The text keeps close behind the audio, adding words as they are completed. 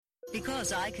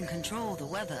Because I can control the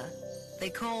weather, they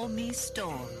call me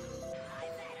Storm. I've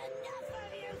had enough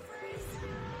of you, Frieza!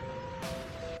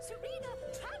 Serena,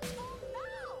 transform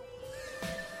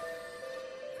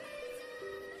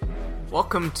now!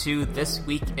 Welcome to This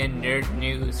Week in Nerd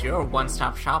News, your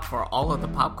one-stop shop for all of the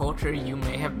pop culture you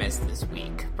may have missed this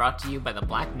week. Brought to you by the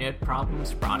Black Nerd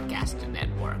Problems Broadcasting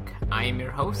Network. I am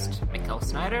your host, Mikkel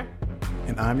Snyder.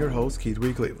 And I'm your host, Keith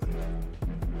Reed Cleveland.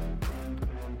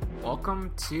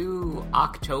 Welcome to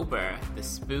October, the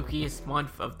spookiest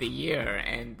month of the year,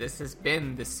 and this has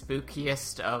been the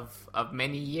spookiest of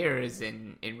many years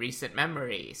in recent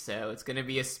memory, so it's going to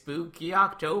be a spooky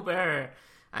October.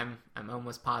 I'm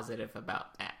almost positive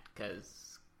about that,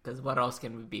 because what else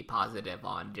can we be positive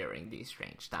on during these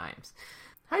strange times?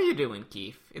 How you doing,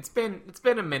 Keith? It's been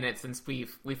a minute since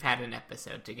we've had an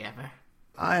episode together.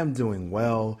 I am doing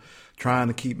well, trying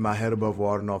to keep my head above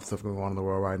water and all the stuff going on in the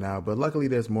world right now, but luckily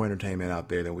there's more entertainment out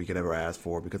there than we could ever ask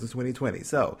for because it's 2020,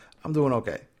 so I'm doing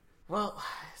okay. Well,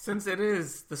 since it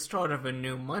is the start of a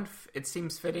new month, it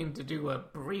seems fitting to do a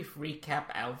brief recap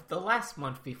of the last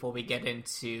month before we get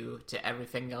into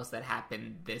everything else that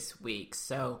happened this week.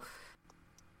 So,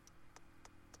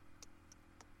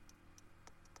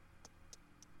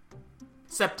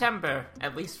 September,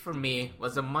 at least for me,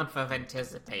 was a month of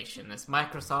anticipation as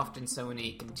Microsoft and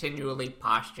Sony continually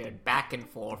postured back and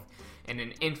forth in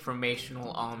an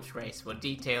informational arms race where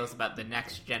details about the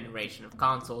next generation of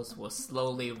consoles were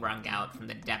slowly wrung out from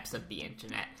the depths of the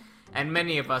internet, and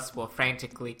many of us were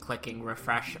frantically clicking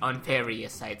refresh on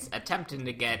various sites attempting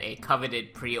to get a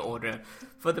coveted pre-order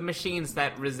for the machines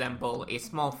that resemble a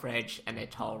small fridge and a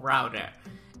tall router.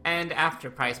 And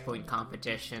after price point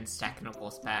competitions,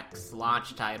 technical specs,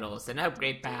 launch titles, and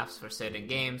upgrade paths for certain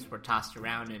games were tossed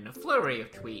around in a flurry of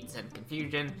tweets and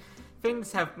confusion,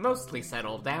 things have mostly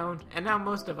settled down, and now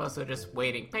most of us are just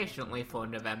waiting patiently for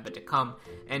November to come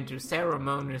and to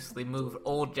ceremoniously move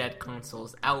old-gen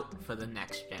consoles out for the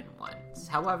next-gen ones.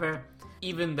 However,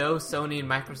 even though Sony and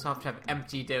Microsoft have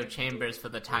emptied their chambers for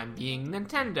the time being,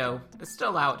 Nintendo is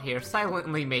still out here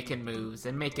silently making moves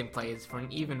and making plays for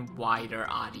an even wider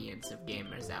audience of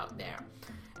gamers out there.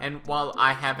 And while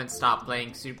I haven't stopped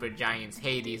playing Supergiant's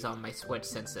Hades on my Switch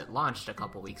since it launched a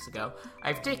couple weeks ago,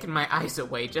 I've taken my eyes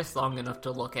away just long enough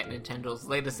to look at Nintendo's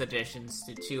latest additions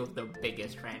to two of the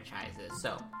biggest franchises.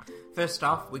 So, first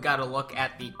off, we gotta look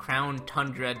at the Crown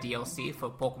Tundra DLC for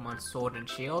Pokemon Sword and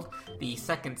Shield, the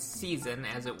second season,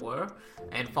 as it were,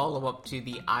 and follow-up to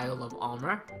the Isle of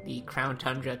Armor. The Crown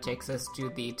Tundra takes us to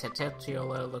the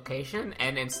titular location,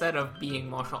 and instead of being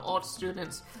martial arts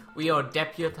students, we are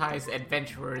deputized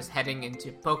adventurers heading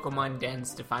into Pokemon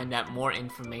dens to find out more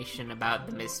information about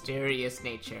the mysterious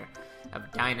nature of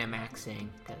Dynamaxing,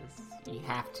 because you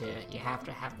have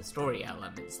to have the story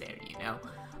elements there, you know?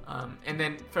 And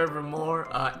then, furthermore,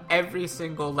 every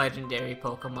single legendary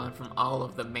Pokemon from all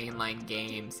of the mainline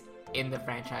games in the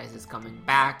franchise is coming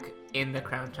back in the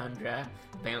Crown Tundra.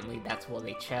 Apparently that's where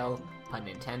they chill, pun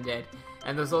intended.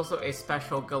 And there's also a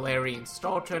special Galarian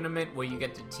Star Tournament where you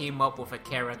get to team up with a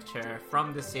character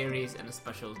from the series in a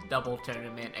special double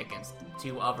tournament against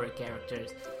two other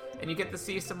characters. And you get to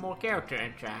see some more character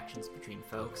interactions between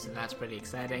folks, and that's pretty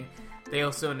exciting. They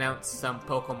also announced some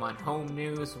Pokemon Home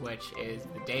news, which is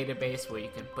the database where you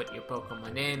can put your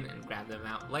Pokemon in and grab them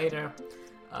out later.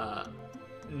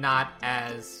 Not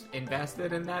as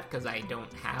invested in that, because I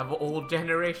don't have old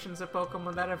generations of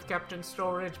Pokemon that I've kept in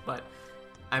storage, but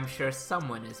I'm sure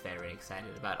someone is very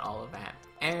excited about all of that.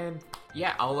 And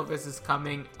yeah, all of this is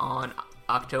coming on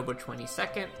October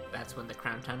 22nd. That's when the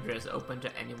Crown Tundra is open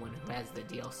to anyone who has the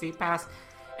DLC pass.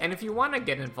 And if you want to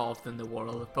get involved in the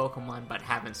world of Pokemon but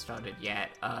haven't started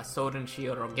yet, Sword and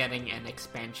Shield are getting an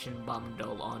expansion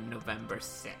bundle on November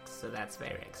 6th, so that's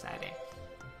very exciting.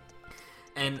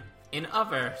 And in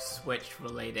other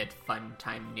Switch-related fun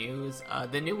time news,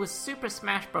 the newest Super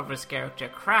Smash Bros. Character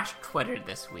crashed Twitter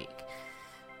this week.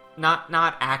 Not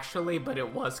actually, but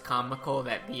it was comical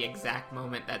that the exact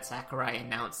moment that Sakurai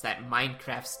announced that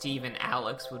Minecraft Steve and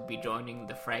Alex would be joining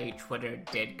the fray, Twitter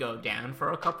did go down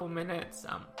for a couple minutes.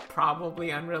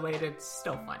 Probably unrelated,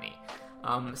 still funny.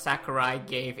 Sakurai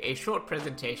gave a short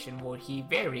presentation where he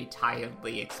very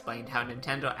tiredly explained how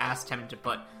Nintendo asked him to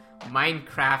put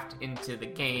Minecraft into the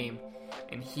game,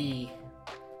 and he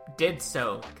did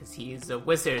so because he is a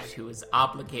wizard who is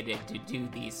obligated to do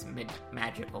these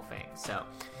magical things. So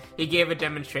he gave a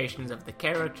demonstrations of the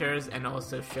characters and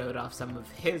also showed off some of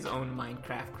his own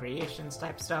Minecraft creations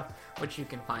type stuff, which you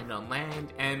can find on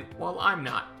land. And while I'm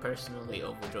not personally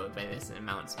overjoyed by this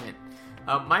announcement,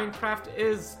 Minecraft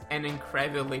is an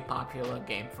incredibly popular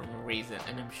game for a reason,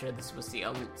 and I'm sure this will see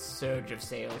a surge of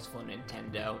sales for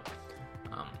Nintendo.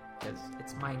 Because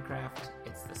it's Minecraft,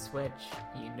 it's the Switch,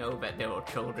 you know that there are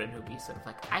children who'll be sort of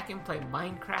like, I can play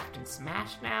Minecraft and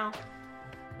Smash now?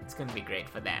 It's gonna be great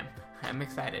for them. I'm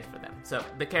excited for them. So,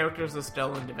 the characters are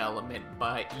still in development,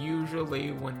 but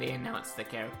usually when they announce the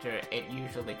character, it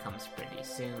usually comes pretty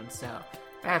soon, so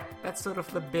that's sort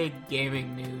of the big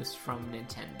gaming news from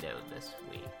Nintendo this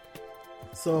week.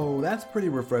 So that's pretty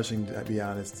refreshing, to be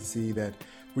honest, to see that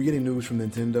we're getting news from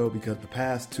Nintendo, because the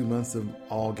past 2 months of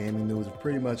all gaming news have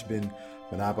pretty much been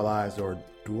monopolized or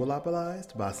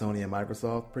duopolized by Sony and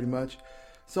Microsoft, pretty much.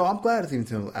 So I'm glad to see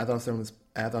Nintendo. As I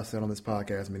said on this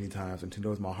podcast many times,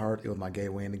 Nintendo is my heart, it was my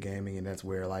gateway into gaming, and that's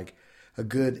where like a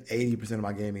good 80% of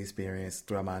my gaming experience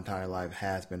throughout my entire life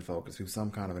has been focused through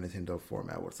some kind of a Nintendo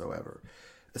format whatsoever.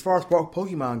 As far as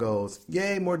Pokemon goes,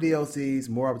 yay, more DLCs,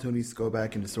 more opportunities to go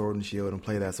back into Sword and Shield and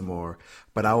play that some more.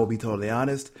 But I will be totally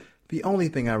honest, the only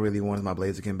thing I really want is my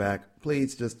Blaziken back.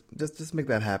 Please, just make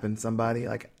that happen, somebody.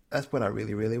 Like, that's what I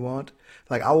really, really want.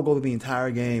 Like, I will go through the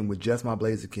entire game with just my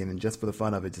Blaziken and just for the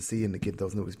fun of it to see and to get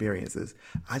those new experiences.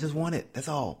 I just want it. That's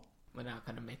all. We're not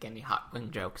going to make any Hot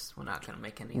Wing jokes. We're not going to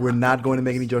make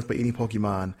any jokes about any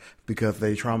Pokemon because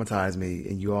they traumatize me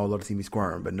and you all love to see me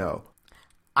squirm, but no.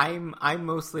 I'm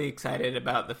mostly excited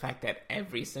about the fact that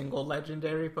every single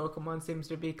legendary Pokemon seems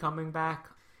to be coming back.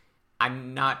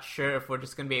 I'm not sure if we're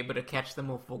just going to be able to catch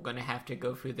them or if we're going to have to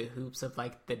go through the hoops of,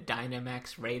 like, the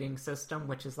Dynamax rating system,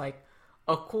 which is, like,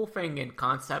 a cool thing in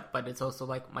concept, but it's also,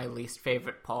 like, my least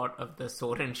favorite part of the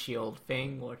Sword and Shield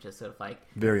thing, which is sort of, like...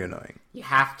 very annoying. You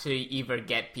have to either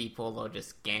get people or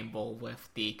just gamble with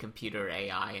the computer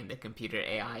AI, and the computer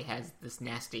AI has this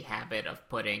nasty habit of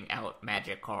putting out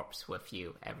Magikarps with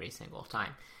you every single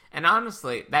time. And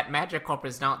honestly, that Magikarp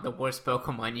is not the worst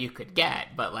Pokemon you could get,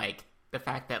 but, like, the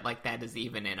fact that, like, that is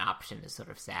even an option is sort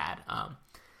of sad.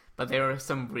 But there are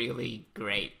some really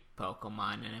great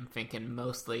Pokemon, and I'm thinking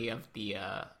mostly of the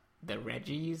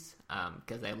Regis,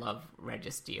 because I love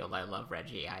Registeel, I love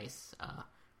Regice,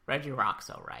 Regirock's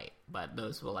alright, but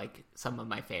those were, like, some of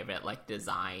my favorite, like,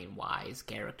 design-wise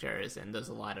characters, and there's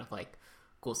a lot of, like,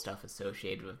 cool stuff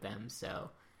associated with them,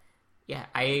 so... yeah,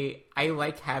 I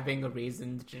like having a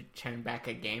reason to turn back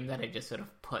a game that I just sort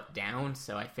of put down.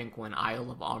 So I think when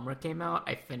Isle of Armor came out,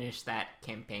 I finished that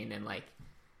campaign in like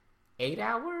 8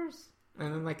 hours.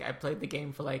 And then like I played the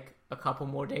game for like a couple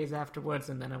more days afterwards.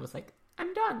 And then I was like,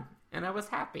 I'm done. And I was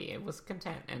happy. It was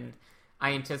content. And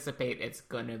I anticipate it's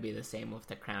going to be the same with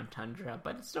the Crown Tundra.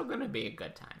 But it's still going to be a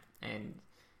good time. And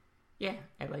yeah,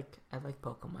 I like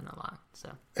Pokemon a lot.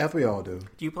 So as we all do.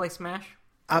 Do you play Smash?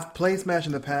 I've played Smash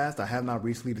in the past. I have not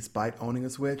recently, despite owning a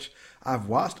Switch. I've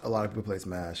watched a lot of people play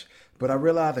Smash, but I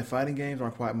realize that fighting games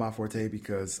aren't quite my forte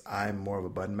because I'm more of a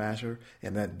button masher,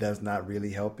 and that does not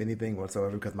really help anything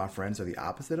whatsoever because my friends are the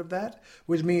opposite of that,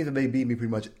 which means that they beat me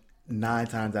pretty much 9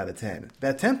 times out of 10.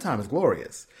 That 10th time is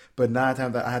glorious, but 9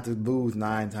 times I had to lose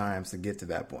 9 times to get to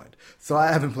that point. So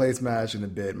I haven't played Smash in a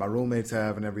bit. My roommates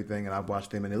have and everything, and I've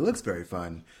watched them, and it looks very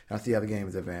fun. And I see how the game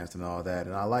is advanced and all that,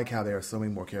 and I like how there are so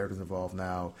many more characters involved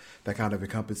now that kind of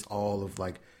encompass all of,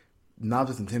 like, not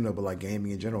just Nintendo, but like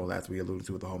gaming in general, as we alluded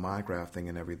to with the whole Minecraft thing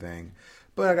and everything.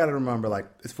 But I gotta remember, like,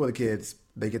 it's for the kids.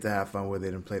 They get to have fun with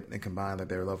it and play and combine like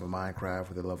their love of Minecraft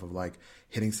with their love of like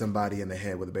hitting somebody in the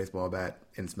head with a baseball bat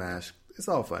in Smash. It's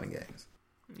all fun and games.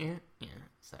 Yeah.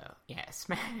 So yeah,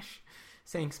 Smash.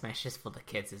 Saying Smash is for the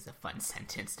kids is a fun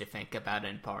sentence to think about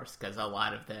and parse because a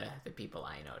lot of the people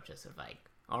I know just sort of like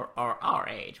or our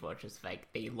age, which is like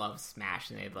they love Smash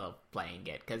and they love playing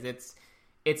it because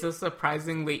it's a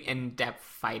surprisingly in-depth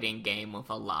fighting game with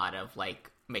a lot of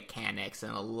like mechanics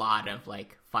and a lot of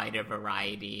like fighter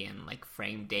variety and like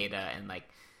frame data and like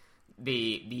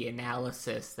the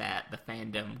analysis that the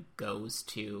fandom goes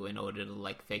to in order to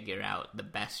like figure out the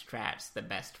best strats, the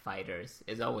best fighters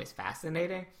is always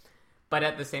fascinating. But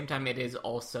at the same time, it is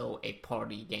also a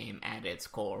party game at its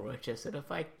core, which is sort of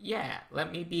like, yeah,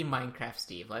 let me be Minecraft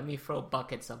Steve. Let me throw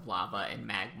buckets of lava and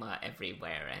magma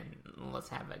everywhere and let's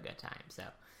have a good time. So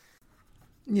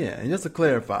yeah, and just to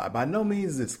clarify, by no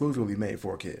means is it exclusively made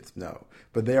for kids, no.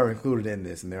 But they are included in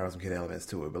this, and there are some kid elements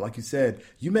to it. But like you said,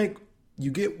 you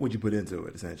get what you put into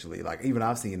it, essentially. Like, even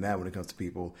I've seen that when it comes to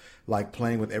people, like,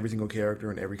 playing with every single character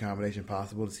and every combination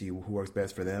possible to see who works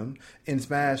best for them. And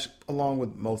Smash, along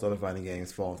with most other fighting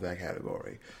games, fall into that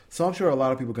category. So I'm sure a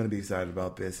lot of people are going to be excited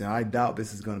about this, and I doubt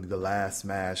this is going to be the last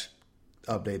Smash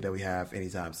update that we have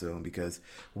anytime soon, because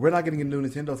we're not getting a new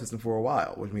Nintendo system for a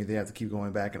while, which means they have to keep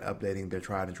going back and updating their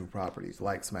tried and true properties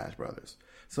like Smash Brothers.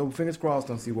 So fingers crossed,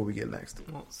 don't see what we get next.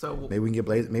 Well, so maybe we can get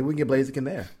Blaziken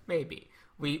there. Maybe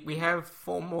we have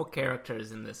 4 more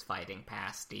characters in this Fighting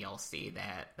Pass DLC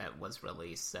that was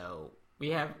released, so we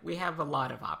have a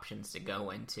lot of options to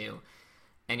go into.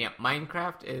 And yeah,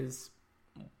 Minecraft is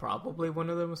probably one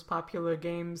of the most popular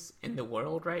games in the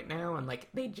world right now, and like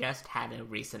they just had a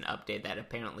recent update that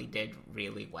apparently did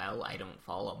really well. I don't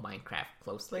follow Minecraft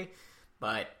closely,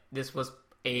 but this was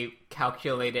a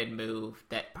calculated move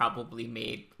that probably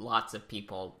made lots of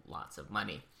people lots of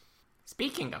money.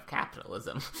 Speaking of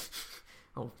capitalism,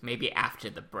 well, maybe after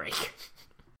the break.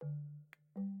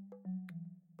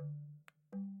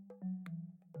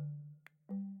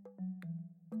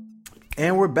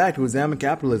 And we're back to examine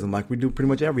capitalism like we do pretty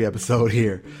much every episode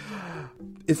here.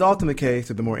 It's often the case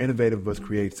that the more innovative of us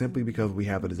create simply because we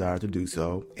have the desire to do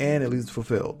so, and at least it's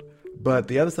fulfilled. But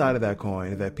the other side of that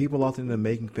coin is that people often end up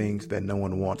making things that no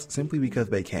one wants simply because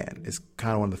they can. It's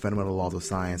kind of one of the fundamental laws of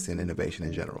science and innovation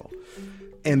in general.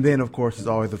 And then, of course, there's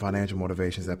always the financial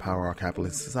motivations that power our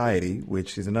capitalist society,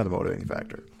 which is another motivating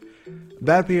factor.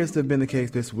 That appears to have been the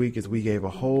case this week, as we gave a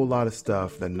whole lot of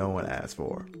stuff that no one asked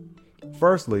for.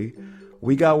 Firstly,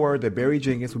 we got word that Barry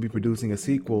Jenkins will be producing a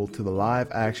sequel to the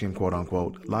live-action,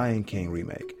 quote-unquote, Lion King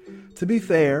remake. To be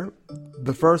fair,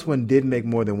 the first one did make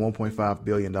more than $1.5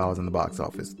 billion in the box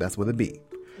office. That's with a B.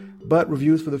 But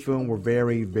reviews for the film were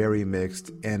very, very mixed,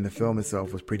 and the film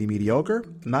itself was pretty mediocre.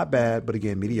 Not bad, but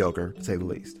again, mediocre, to say the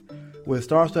least. With a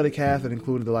star-studded cast that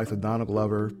included the likes of Donald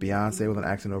Glover, Beyonce with an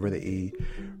accent over the E,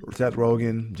 Seth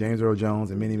Rogen, James Earl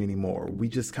Jones, and many, many more. We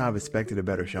just kind of expected a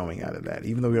better showing out of that.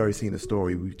 Even though we already seen the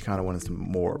story, we kind of wanted some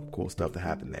more cool stuff to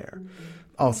happen there.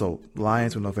 Also,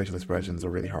 lions with no facial expressions are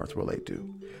really hard to relate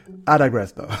to. I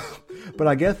digress, though. But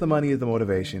I guess the money is the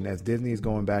motivation, as Disney is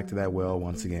going back to that well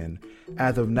once again.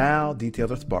 As of now,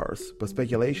 details are sparse, but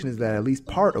speculation is that at least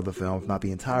part of the film, if not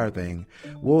the entire thing,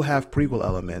 will have prequel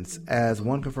elements, as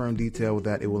one confirmed detail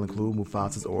that it will include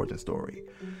Mufasa's origin story.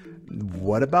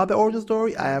 What about the origin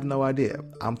story? I have no idea.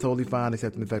 I'm totally fine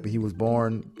accepting the fact that he was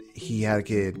born, he had a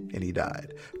kid, and he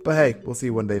died. But hey, we'll see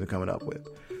what they're coming up with.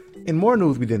 In more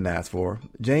news we didn't ask for,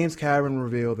 James Cameron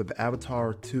revealed that the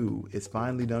Avatar 2 is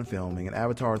finally done filming and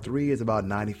Avatar 3 is about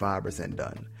 95%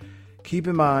 done. Keep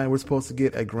in mind, we're supposed to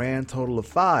get a grand total of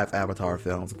 5 Avatar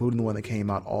films, including the one that came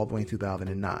out all the way in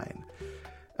 2009,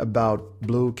 about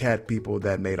blue cat people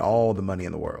that made all the money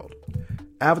in the world.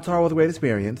 Avatar was a great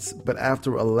experience, but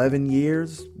after 11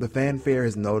 years, the fanfare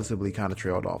has noticeably kind of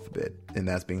trailed off a bit, and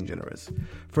that's being generous.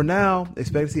 For now,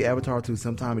 expect to see Avatar 2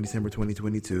 sometime in December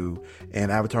 2022,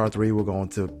 and Avatar 3 will go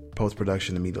into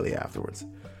post-production immediately afterwards.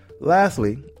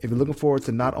 Lastly, if you're looking forward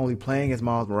to not only playing as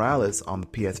Miles Morales on the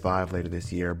PS5 later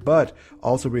this year, but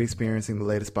also re-experiencing the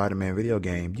latest Spider-Man video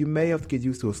game, you may have to get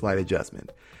used to a slight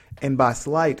adjustment. And by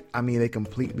slight, I mean they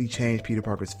completely changed Peter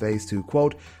Parker's face to,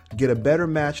 quote, get a better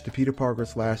match to Peter Parker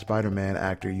 / Spider-Man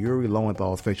actor Yuri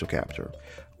Lowenthal's facial capture,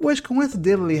 which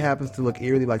coincidentally happens to look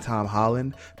eerily like Tom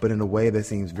Holland, but in a way that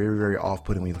seems very, very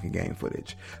off-putting when you look at game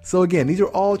footage. So again, these are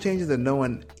all changes that no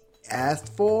one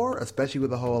asked for, especially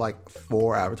with the whole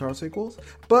 4 Avatar sequels,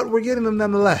 but we're getting them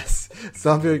nonetheless.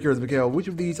 So I'm very curious, Mikhail, which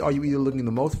of these are you either looking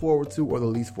the most forward to or the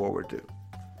least forward to?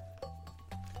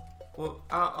 Well,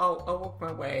 I'll work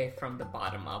my way from the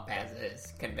bottom up as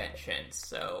is convention.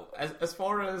 So, as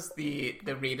far as the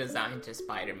redesign to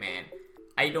Spider-Man,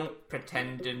 I don't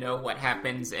pretend to know what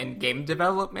happens in game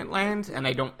development land, and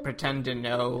I don't pretend to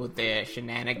know the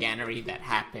shenaniganery that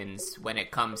happens when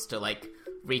it comes to,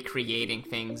 recreating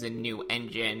things in new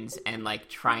engines and,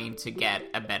 trying to get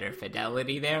a better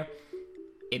fidelity there.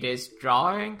 It is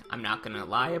drawing, I'm not gonna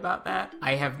lie about that.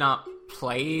 I have not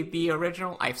played the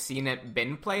original. I've seen it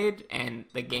been played, and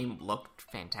the game looked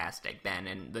fantastic then,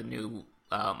 and the new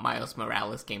Miles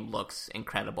Morales game looks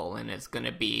incredible, and it's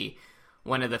gonna be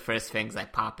one of the first things I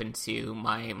pop into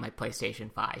my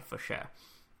PlayStation 5 for sure.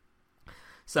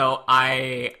 So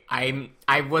I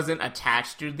wasn't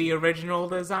attached to the original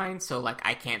design, so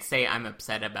I can't say I'm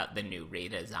upset about the new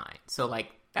redesign. So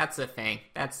that's a thing.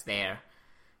 That's there.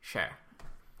 Sure.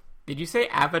 Did you say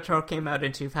Avatar came out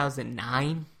in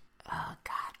 2009? Oh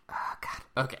god.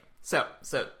 Okay. So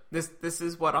this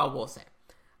is what I will say.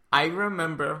 I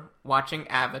remember watching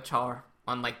Avatar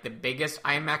on the biggest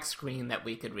IMAX screen that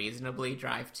we could reasonably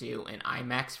drive to in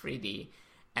IMAX 3D.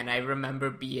 And I remember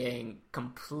being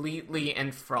completely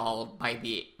enthralled by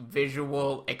the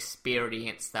visual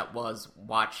experience that was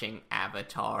watching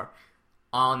Avatar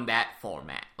on that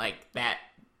format.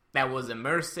 That was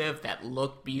immersive, that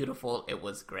looked beautiful, it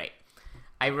was great.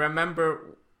 I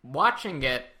remember watching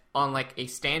it on like a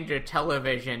standard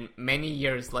television many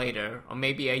years later, or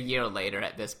maybe a year later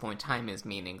at this point, time is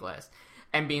meaningless,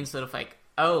 and being sort of like,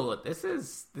 oh, this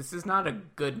is not a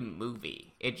good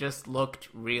movie. It just looked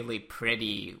really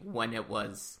pretty when it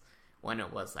was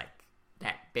like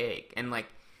that big, and like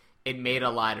it made a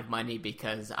lot of money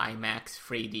because IMAX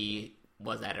 3D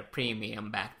was at a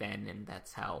premium back then, and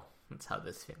that's how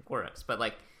this thing works. But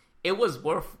like, it was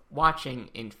worth watching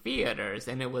in theaters,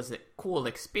 and it was a cool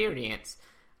experience.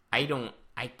 I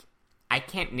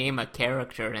can't name a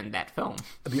character in that film.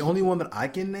 The only one that I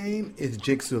can name is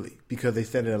Jake Sully, because they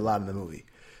said it a lot in the movie.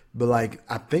 But like,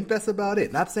 I think that's about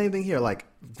it. Not the same thing here. Like,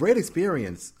 great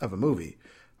experience of a movie,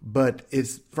 but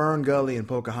it's Fern Gully and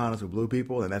Pocahontas with blue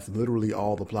people, and that's literally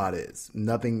all the plot is.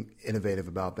 Nothing innovative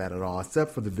about that at all,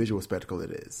 except for the visual spectacle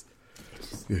it is.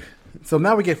 So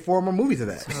now we get 4 more movies of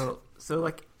that. So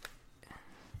like,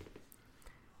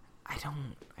 I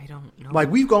don't know.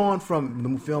 Like, we've gone from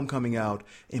the film coming out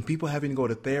and people having to go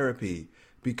to therapy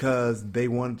because they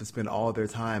wanted to spend all their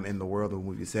time in the world the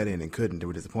movie set in and couldn't. They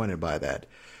were disappointed by that.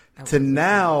 To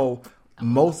now,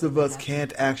 most of us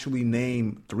can't actually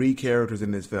name 3 characters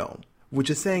in this film, which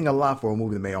is saying a lot for a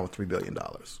movie that made almost $3 billion.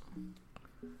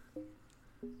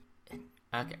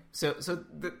 Okay, so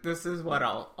this is what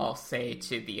I'll say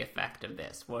to the effect of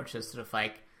this, which is sort of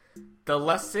like, the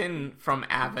lesson from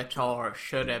Avatar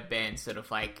should have been sort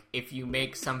of like, if you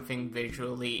make something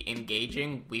visually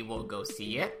engaging, we will go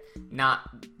see it.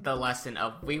 Not the lesson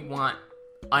of, we want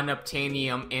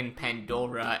unobtainium in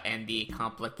Pandora and the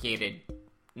complicated,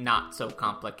 not so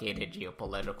complicated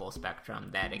geopolitical spectrum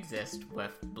that exists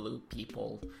with blue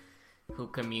people who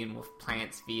commune with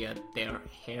plants via their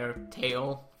hair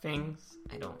tail things.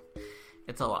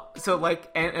 It's a lot. So like,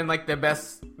 and like the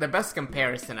best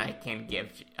comparison I can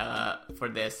give for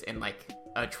this in like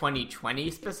a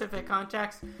 2020 specific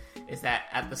context is that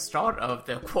at the start of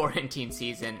the quarantine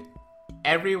season,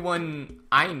 everyone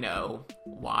I know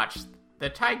watched The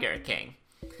Tiger King,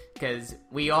 because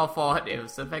we all thought it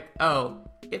was like, oh,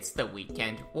 it's the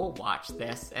weekend, we'll watch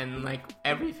this, and like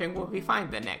everything will be fine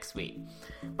the next week.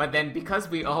 But then, because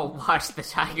we all watched The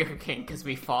Tiger King because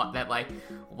we thought that like,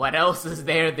 what else is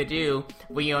there to do,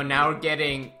 we are now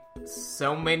getting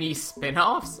so many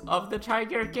spin-offs of The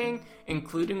Tiger King,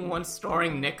 including one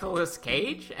starring Nicolas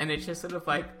Cage, and it's just sort of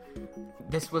like,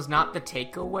 this was not the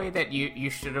takeaway that you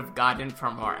should have gotten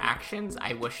from our actions.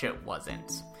 I wish it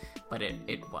wasn't, but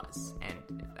it was,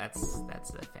 and that's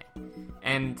the thing.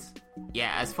 And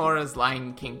yeah, as far as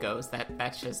Lion King goes,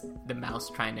 that's just the mouse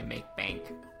trying to make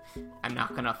bank. I'm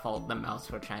not gonna fault the mouse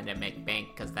for trying to make bank,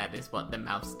 because that is what the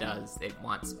mouse does. It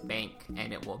wants bank,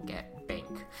 and it will get bank.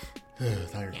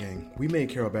 Tiger King. We made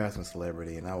Carol Baskin a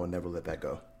celebrity, and I will never let that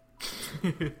go.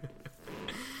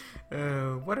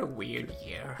 What a weird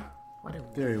year.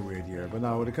 Very weird year. But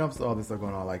no, when it comes to all this stuff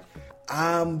going on, like,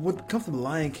 when it comes to The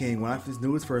Lion King, when I just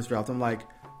knew it first dropped, I'm like,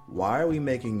 why are we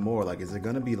making more? Like, is it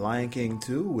going to be Lion King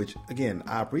 2? Which, again,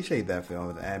 I appreciate that film,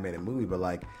 it's an animated movie, but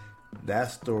like, that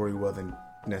story wasn't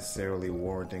necessarily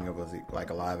warranting of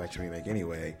a live action remake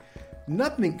anyway.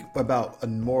 Nothing about a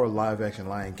more live action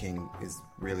Lion King is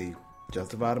really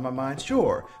justified in my mind.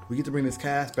 Sure, we get to bring this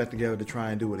cast back together to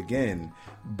try and do it again,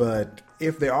 but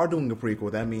if they are doing a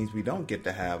prequel, that means we don't get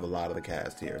to have a lot of the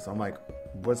cast here. So I'm like,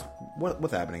 what's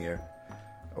happening here?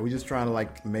 Are we just trying to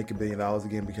like make $1 billion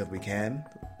again because we can?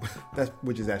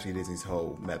 Which is actually Disney's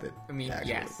whole method. I mean,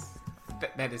 actually. yes.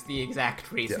 That is the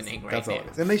exact reasoning right that's there. all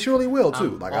it is. And they surely will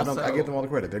too. Like, also, I give them all the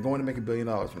credit. They're going to make $1 billion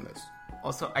from this.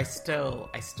 Also, I still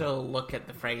look at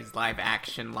the phrase live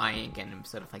action Lion King and I'm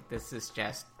sort of like, this is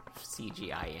just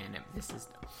CGI anime.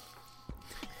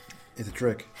 It's a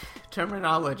trick.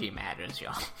 Terminology matters,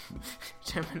 y'all.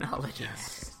 Terminology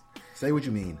matters. Say what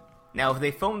you mean. Now, if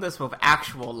they filmed this with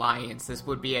actual lions, this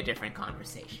would be a different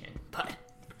conversation. But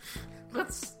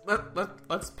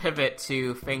let's pivot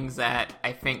to things that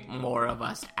I think more of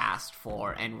us asked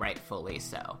for, and rightfully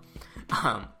so.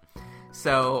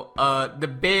 The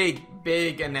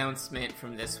big announcement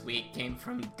from this week came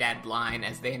from Deadline,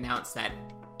 as they announced that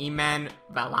Iman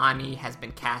Vellani has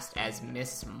been cast as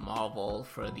Miss Marvel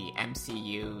for the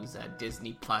MCU's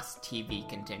Disney Plus TV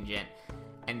contingent,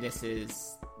 and this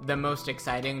is the most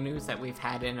exciting news that we've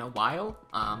had in a while,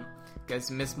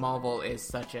 because Miss Marvel is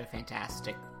such a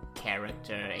fantastic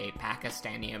character, a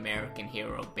Pakistani-American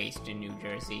hero based in New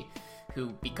Jersey,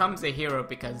 who becomes a hero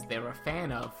because they're a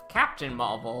fan of Captain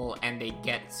Marvel, and they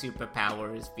get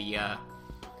superpowers via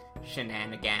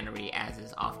shenaniganery, as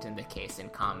is often the case in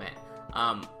comic.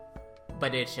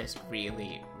 But it's just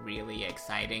really, really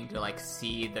exciting to, like,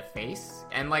 see the face.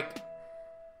 And, like,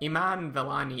 Iman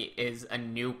Vellani is a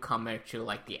newcomer to,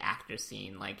 like, the actor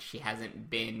scene. Like, she hasn't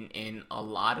been in a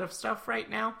lot of stuff right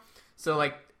now. So,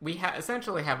 like, we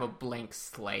essentially have a blank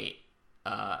slate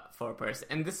for a person.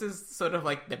 And this is sort of,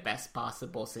 like, the best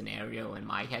possible scenario in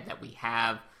my head, that we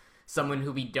have someone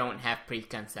who we don't have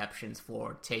preconceptions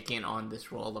for taking on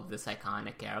this role of this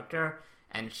iconic character,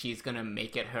 and she's gonna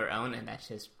make it her own, and that's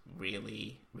just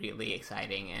really, really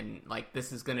exciting. And, like,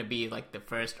 this is gonna be, like, the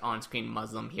first on-screen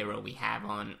Muslim hero we have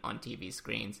on TV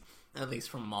screens, at least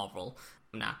from Marvel.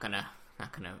 I'm not gonna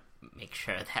make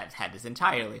sure that is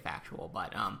entirely factual,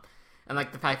 but, and,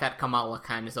 like, the fact that Kamala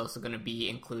Khan is also gonna be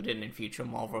included in future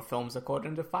Marvel films,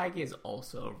 according to Feige, is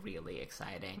also really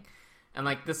exciting. And,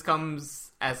 like, this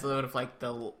comes as sort of, like,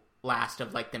 the last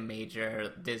of, like, the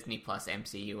major Disney Plus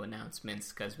MCU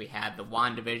announcements, because we had the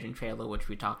WandaVision trailer, which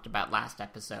we talked about last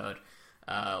episode.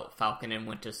 Falcon and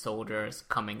Winter Soldier is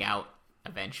coming out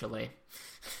eventually.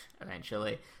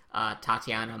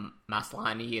 Tatiana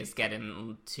Maslany is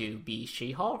getting to be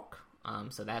She-Hulk,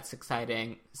 so that's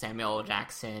exciting. Samuel L.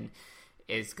 Jackson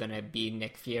is gonna be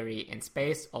Nick Fury in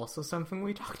space, also something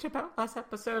we talked about last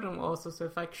episode, and we'll also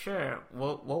sort of like, sure,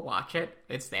 we'll watch it,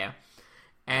 it's there.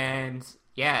 And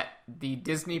yeah, the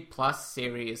Disney Plus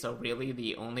series are really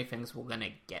the only things we're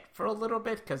gonna get for a little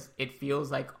bit, because it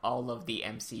feels like all of the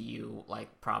MCU,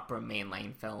 like, proper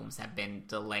mainline films have been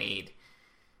delayed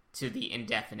to the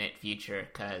indefinite future,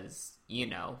 because, you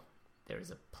know,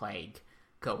 there's a plague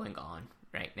going on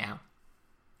right now.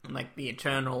 Like the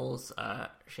Eternals,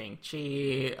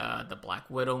 Shang-Chi, the Black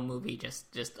Widow movie,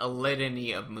 just a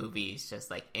litany of movies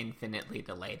just, like, infinitely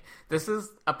delayed. This is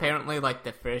apparently, like,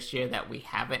 the first year that we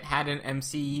haven't had an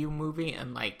MCU movie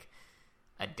in, like,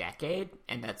 a decade,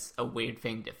 and that's a weird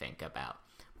thing to think about.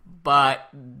 But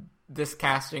this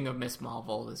casting of Miss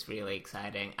Marvel is really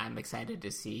exciting. I'm excited to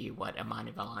see what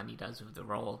Iman Vellani does with the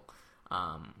role.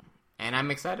 And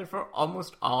I'm excited for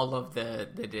almost all of the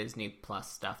Disney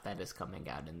Plus stuff that is coming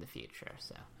out in the future.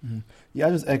 So, Yeah,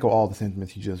 I just echo all the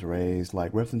sentiments you just raised.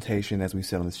 Like, representation, as we've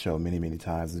said on this show many, many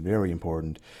times, is very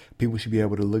important. People should be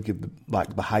able to look at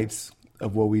the heights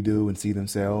of what we do and see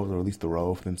themselves, or at least the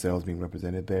role for themselves being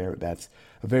represented there. That's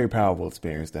a very powerful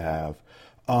experience to have.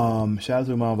 Shout out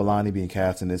to Iman Vellani being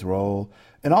cast in this role.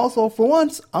 And also, for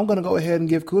once, I'm going to go ahead and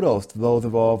give kudos to those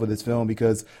involved with this film,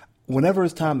 because whenever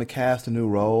it's time to cast a new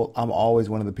role, I'm always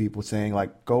one of the people saying,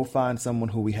 like, go find someone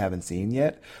who we haven't seen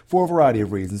yet, for a variety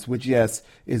of reasons, which, yes,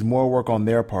 is more work on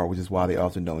their part, which is why they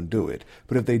often don't do it.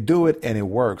 But if they do it and it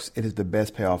works, it is the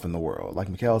best payoff in the world. Like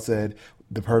Mikhail said,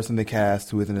 the person they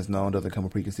cast who isn't as known doesn't come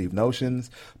with preconceived notions.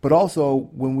 But also,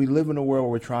 when we live in a world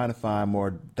where we're trying to find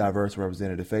more diverse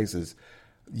representative faces,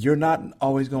 you're not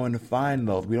always going to find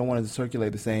those. We don't want to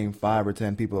circulate the same 5 or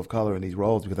 10 people of color in these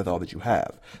roles, because that's all that you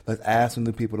have. Let's add some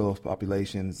new people to those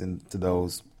populations and to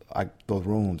those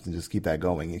rooms, and just keep that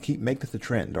going and make this a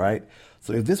trend, right?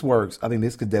 So if this works, I think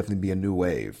this could definitely be a new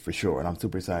wave for sure, and I'm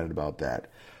super excited about that.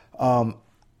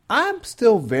 I'm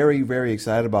still very, very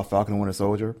excited about Falcon and Winter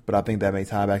Soldier, but I think that may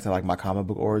tie back to, like, my comic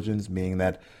book origins, being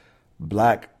that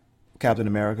Black Captain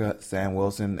America, Sam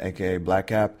Wilson, aka Black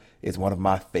Cap, is one of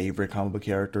my favorite comic book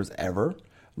characters ever.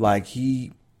 Like,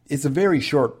 it's a very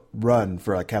short run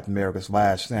for, like, Captain America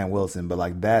 / Sam Wilson, but,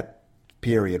 like, that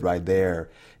period right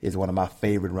there is one of my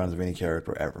favorite runs of any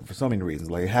character ever, for so many reasons.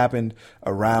 Like, it happened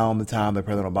around the time that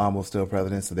President Obama was still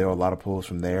president, so there were a lot of pulls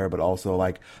from there, but also,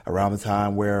 like, around the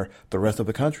time where the rest of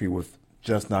the country was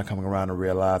just not coming around to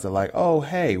realize that, like, oh,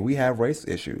 hey, we have race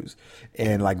issues.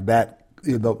 And, like, that,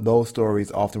 those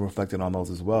stories often reflected on those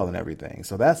as well and everything.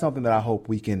 So that's something that I hope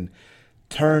we can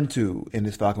turn to in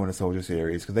this Falcon and Winter Soldier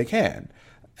series, because they can.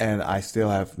 And I still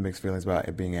have mixed feelings about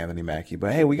it being Anthony Mackie.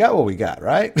 But hey, we got what we got,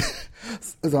 right?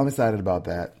 So I'm excited about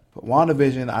that. But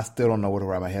WandaVision, I still don't know where to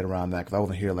wrap my head around that, because I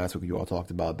wasn't here last week when you all talked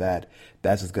about that.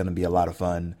 That's just going to be a lot of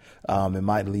fun. It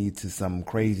might lead to some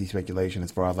crazy speculation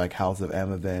as far as, like, House of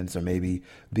M events, or maybe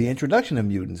the introduction of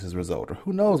mutants as a result, or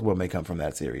who knows what may come from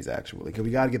that series, actually, because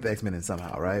we got to get the X-Men in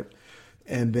somehow, right?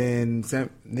 And then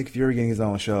Nick Fury getting his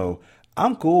own show.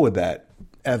 I'm cool with that,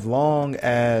 as long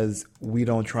as we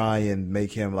don't try and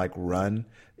make him, like, run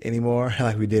anymore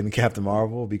like we did in Captain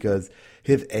Marvel, because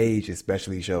his age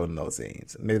especially showed in those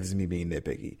scenes. Maybe this is me being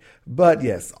nitpicky. But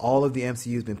yes, all of the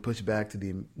MCU has been pushed back to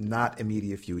the not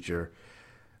immediate future.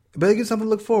 But it gives something to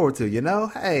look forward to, you know?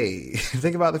 Hey,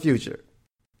 think about the future.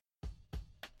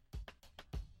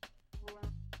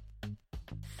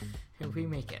 If we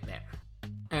make it there.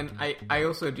 And I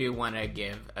also do want to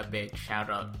give a big shout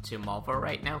out to Marvel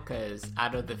right now, because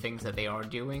out of the things that they are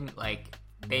doing, like,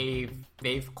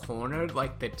 they've cornered,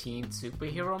 like, the teen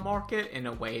superhero market in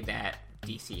a way that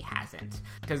DC hasn't.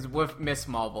 Because with Miss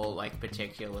Marvel, like,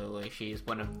 particularly, she's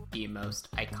one of the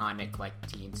most iconic, like,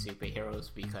 teen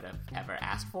superheroes we could have ever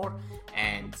asked for.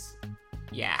 And,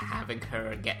 yeah, having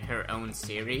her get her own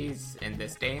series in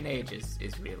this day and age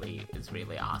is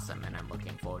really awesome, and I'm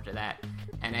looking forward to that.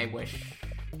 And I wish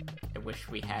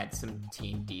we had some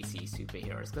teen DC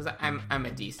superheroes, because I'm a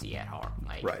DC at heart.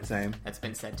 Like, right, same. That's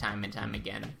been said time and time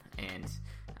again, and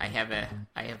I have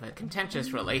a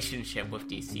contentious relationship with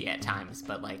DC at times,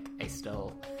 but like I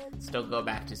still go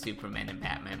back to Superman and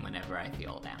Batman whenever I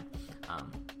feel down.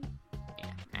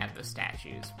 Yeah, I have those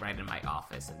statues right in my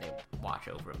office, and they watch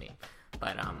over me.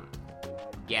 But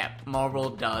yeah, Marvel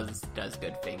does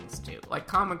good things too. Like,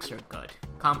 comics are good.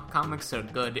 Comics are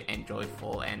good and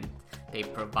joyful, and they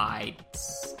provide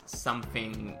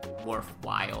something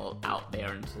worthwhile out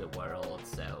there into the world.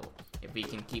 So if we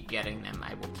can keep getting them,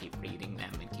 I will keep reading them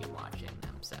and keep watching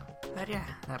them. So, but yeah,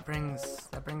 that brings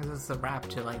us a wrap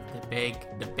to like the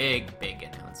big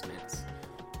announcements.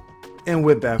 And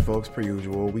with that, folks, per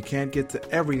usual, we can't get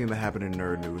to everything that happened in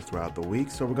nerd news throughout the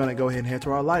week, so we're going to go ahead and head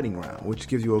to our lightning round, which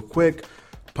gives you a quick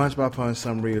punch-by-punch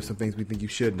summary of some things we think you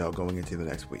should know going into the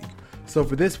next week. So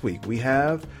for this week, we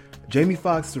have Jamie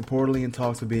Foxx is reportedly in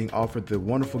talks of being offered the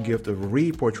wonderful gift of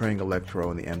re-portraying Electro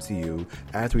in the MCU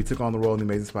after he took on the role in The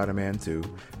Amazing Spider-Man 2.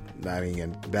 I mean,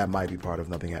 and that might be part of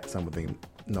something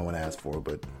no one asked for,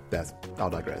 but I'll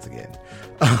digress again.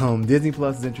 Disney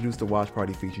Plus has introduced a watch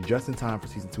party feature just in time for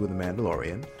Season 2 of The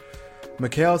Mandalorian.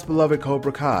 Mikhail's beloved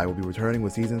Cobra Kai will be returning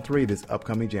with Season 3 this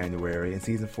upcoming January, and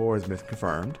Season 4 has been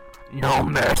confirmed. No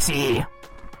mercy!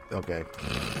 Okay.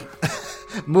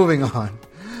 Moving on.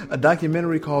 A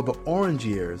documentary called The Orange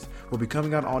Years will be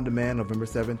coming out on demand November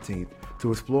 17th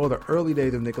to explore the early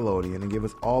days of Nickelodeon and give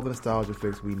us all the nostalgia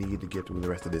fix we need to get through the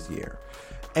rest of this year.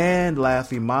 And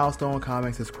lastly, Milestone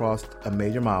Comics has crossed a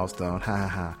major milestone,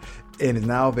 and is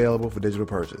now available for digital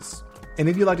purchase. And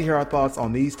if you'd like to hear our thoughts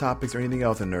on these topics or anything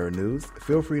else in nerd news,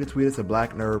 feel free to tweet us at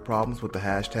Black Nerd Problems with the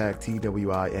hashtag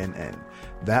TWINN.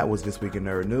 That was This Week in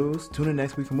Nerd News. Tune in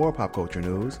next week for more pop culture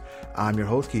news. I'm your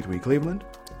host, Keith Reed Cleveland.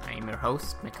 I am your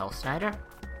host, Mikhail Snyder.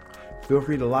 Feel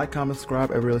free to like, comment, subscribe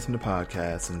everywhere you listen to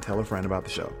podcasts, and tell a friend about the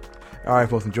show. All right,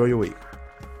 folks, enjoy your week.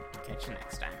 Catch you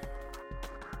next time.